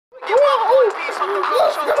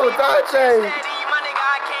Let's go, Dontai.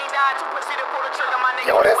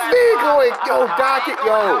 Yo, this nigga going, yo, Docket,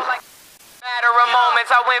 yo. Matter of moments,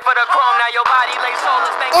 I went for the chrome. Now your body lay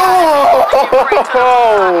soulless. Thank Oh!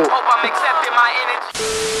 Hope I'm accepting my energy.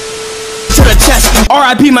 To the chest,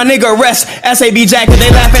 R.I.P. my nigga rest. SAB jacket, they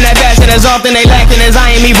laughing at fashion as often they lacking as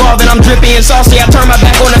I am evolving. I'm drippy and saucy. I turn my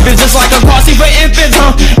back on the business like a costly for infants,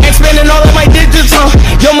 huh? Expanding all of my digits, huh?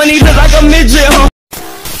 Yo, my knees is like a midget, huh?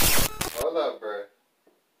 Hold up, bro.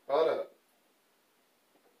 Hold up.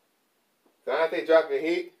 Dontai dropping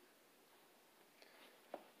heat.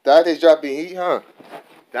 Dontai dropping heat, huh?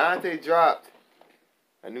 Dontai dropped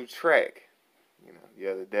a new track, the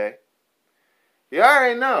other day. You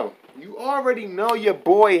already know. You already know your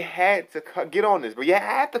boy had to get on this, bro. You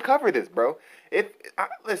have to cover this, bro.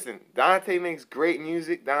 Listen, Dontai makes great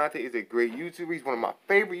music. Dontai is a great YouTuber. He's one of my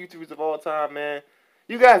favorite YouTubers of all time, man.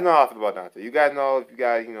 You guys know how I feel about Dontai. You guys know, if you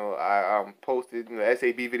guys, I posted,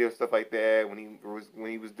 SAB videos, stuff like that. When he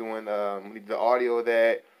was doing, when he did the audio of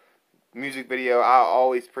that music video, I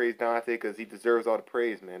always praise Dontai because he deserves all the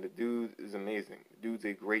praise, man. The dude is amazing. The dude's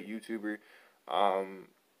a great YouTuber.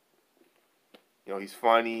 He's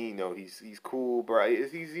funny. He's cool, bro.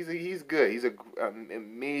 He's good. He's an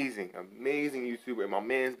amazing YouTuber. And my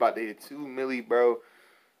man's about to hit 2 million, bro.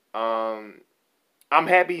 I'm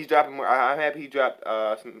happy he's dropping more. I'm happy he dropped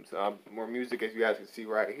some more music, as you guys can see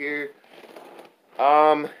right here.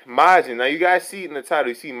 Majin. Now you guys see it in the title.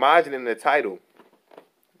 You see Majin in the title.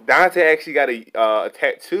 Dontai actually got a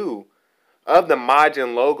tattoo of the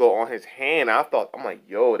Majin logo on his hand. I'm like,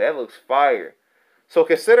 yo, that looks fire. So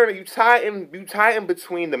considering you tie in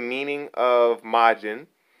between the meaning of Majin,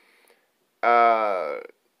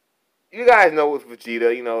 you guys know with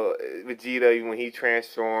Vegeta, Vegeta when he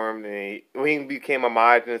transformed and when he became a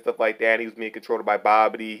Majin and stuff like that, and he was being controlled by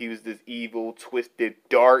Babidi. He was this evil, twisted,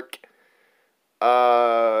 dark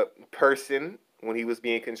person when he was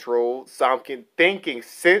being controlled. So I'm thinking,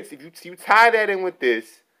 since if you tie that in with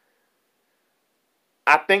this,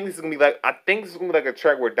 I think this is gonna be like a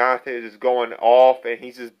track where Dontai is just going off and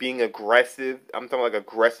he's just being aggressive. I'm talking like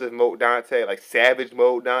aggressive mode Dontai, like savage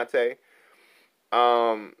mode Dontai.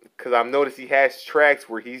 Cause I've noticed he has tracks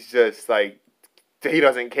where he's just like, he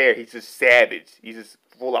doesn't care. He's just savage. He's just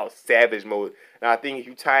full out savage mode. And I think if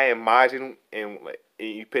you tie in Majin and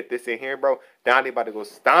you put this in here, bro, Dontai about to go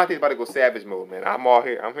savage mode, man. I'm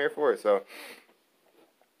here for it. So,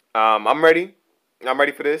 I'm ready. I'm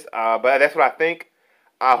ready for this. But that's what I think.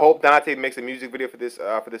 I hope Dontai makes a music video for this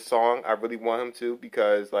song. I really want him to,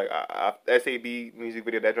 because SAB music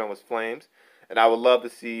video, that drum was flames, and I would love to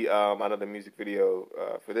see another music video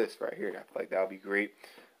for this right here. I feel like that would be great.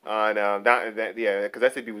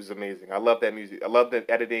 Because SAB was amazing. I love that music. I love the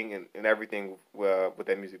editing and everything with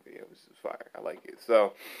that music video. It was fire. I like it.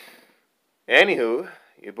 So, anywho,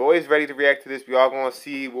 your boy's ready to react to this. We all gonna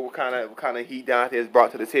see what kind of heat Dontai has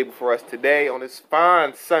brought to the table for us today on this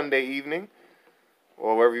fine Sunday evening.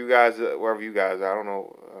 Or wherever you guys are. I don't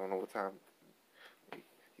know what time.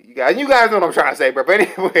 You guys know what I'm trying to say, bro. But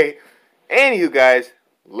anyway, you guys,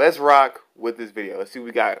 let's rock with this video. Let's see what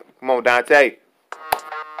we got. Come on, Dontai.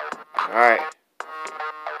 All right.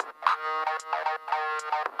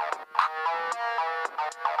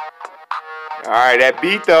 All right, that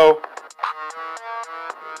beat though.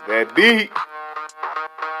 That beat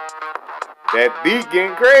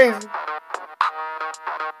getting crazy.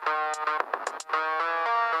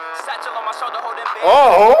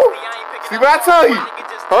 Oh, see what I tell you?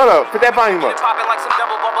 Hold up, put that volume up.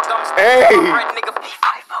 Hey.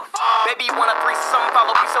 Baby, you want a threesome?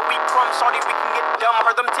 Follow piece of wheat crumb, Shawty, we can get dumb.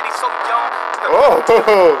 Heard them titties so young. Oh.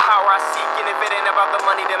 Power I seek, and if it ain't about the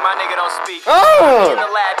money, then my nigga don't speak. Oh. In the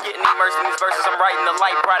lab, getting immersed in these verses. I'm writing the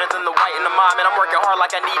light brighter than the white in the mind, and I'm working hard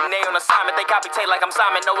like I need an A on assignment. They copy tape like I'm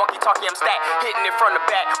Simon. No walkie-talkie, I'm stacked. Hitting it from the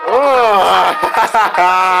back. Oh.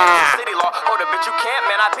 City law. Hold up, bitch, you can't,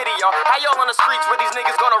 man. I pity y'all. How y'all on the streets where these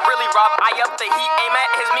niggas gonna really rob? I up the heat, aim at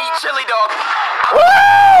his meat, chili dog.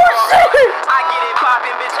 I get it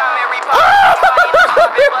poppin', bitch. I'm every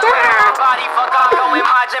body fuck, I'm going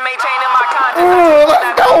Majin, maintaining my content.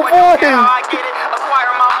 Let's go, boys. I get it,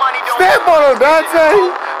 acquire my money. Step on him, Dontai.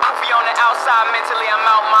 Goofy on the outside, mentally I'm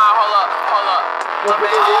out my. Hold up.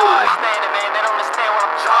 Understand it, man. They don't understand what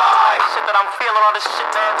I'm trying. Shit that I'm feeling, all this shit,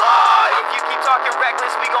 man. If you keep talking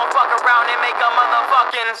reckless, we gon' fuck around and make a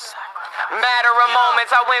motherfucking matter of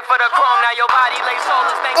moments. I went for the chrome, now your body lay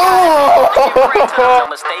soulless. Thank God.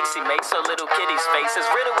 No mistakes, he makes her little kitty's faces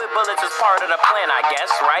riddled with bullets is part of the plan, I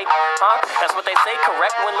guess, right? Huh? That's what they say,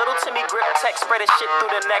 correct? When little Timmy grip tech spread his shit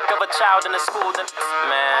through the neck of a child in the school, then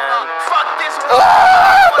man, fuck this.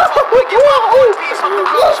 Let's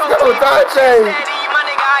go, Dontai.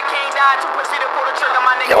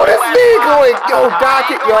 Yo, this man going, yo,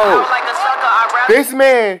 Dontai, yo. This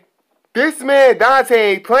man, Dontai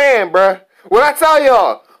ain't playing, bruh. What I tell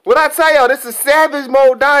y'all, this is savage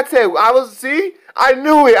mode Dontai. I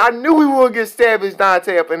knew it. I knew we would get savage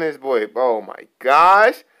Dontai up in this boy. Oh my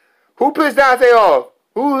gosh. Who pissed Dontai off?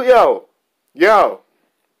 Who, yo.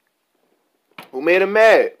 Who made him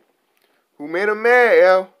mad? Who made him mad,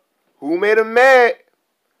 yo? Who made him mad?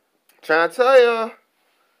 Trying to tell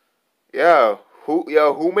y'all.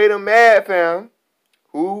 Who made him mad, fam?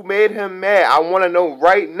 Who made him mad? I want to know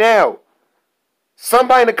right now.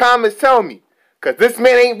 Somebody in the comments tell me. Because this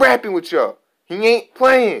man ain't rapping with y'all. He ain't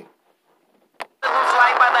playing.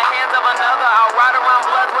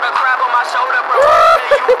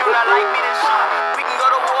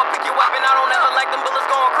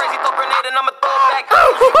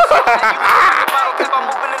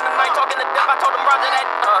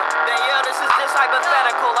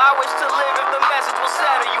 I wish to live if the message will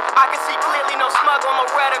settle you. I can see clearly no smug on the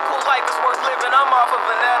radical. Life is worth living. I'm off of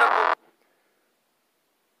an edible.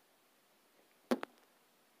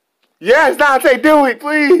 Yes, Dontai, do it,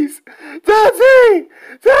 please. Dontai,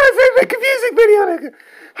 make a music video, nigga.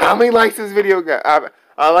 How many likes this video got?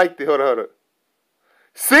 I liked it. Hold on.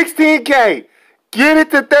 16K. Get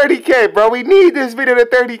it to 30K, bro. We need this video to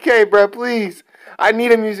 30K, bro, please. I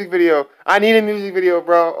need a music video.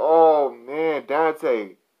 Bro. Oh, man,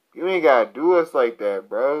 Dontai. You ain't got to do us like that,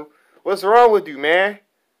 bro. What's wrong with you, man?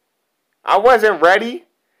 I wasn't ready.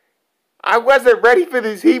 For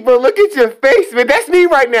this heat, bro. Look at your face, man. That's me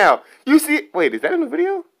right now. You see? Wait, is that in the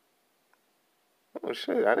video? Oh,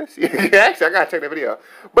 shit. I didn't see it. Actually, I got to check that video.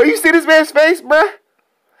 But you see this man's face, bro?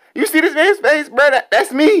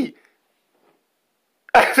 That's me.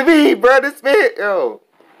 That's me, bro. This man.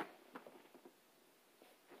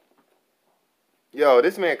 Yo,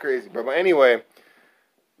 this man crazy, bro. But anyway.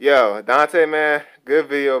 Yo, Dontai, man, good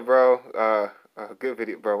video, bro. Good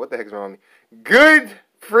video, bro. What the heck's wrong with me? Good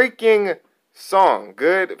freaking song.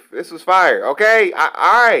 Good. This was fire. Okay, all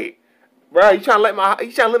right, bro. You trying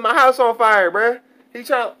to lit my house on fire, bro?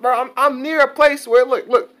 Bro. I'm near a place where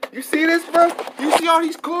look. You see this, bro? You see all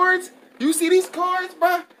these cords? You see these cords,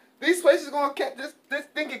 bro? These places gonna catch this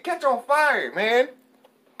thing can catch on fire, man.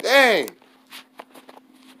 Dang.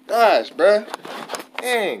 Gosh, bro.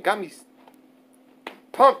 Dang, got me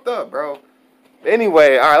pumped up, bro.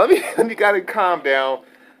 Anyway, all right, let me gotta calm down.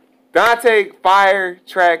 Dontai, fire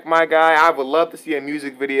track, my guy. I would love to see a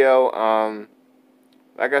music video.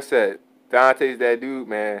 Like I said, Dontai's that dude,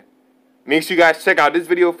 man. Make sure you guys check out this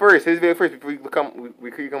video first. His video first before you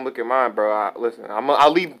come look at mine, bro. Listen,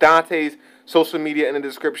 I'll leave Dontai's social media in the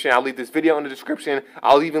description. I'll leave this video in the description.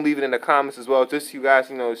 I'll even leave it in the comments as well, just so you guys,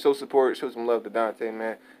 show support, show some love to Dontai,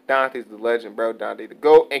 man. Dontai's the legend, bro. Dontai the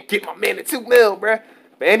GOAT, and get my man to 2 mil, bro.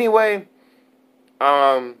 But anyway,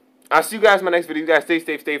 I'll see you guys in my next video. You guys stay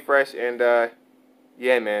safe, stay fresh, and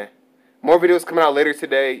yeah, man. More videos coming out later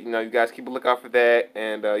today. You guys keep a lookout for that.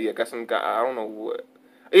 And yeah, I don't know what.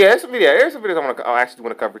 Yeah, there's some videos I actually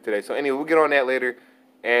want to cover today. So anyway, we'll get on that later.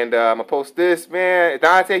 And I'm gonna post this, man.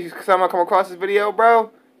 Dontai, if you somehow come across this video,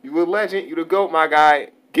 bro, you a legend. You the GOAT, my guy.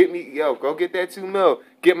 Go get that 2 mil.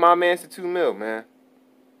 Get my man to 2 mil, man.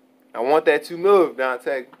 I want that 2 mil,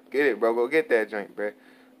 Dontai. Get it, bro. Go get that joint, bro.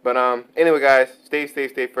 But anyway, guys, stay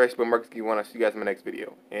fresh. But Marcus, you want to see you guys in my next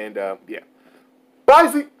video. And yeah, bye,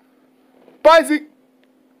 Zeke.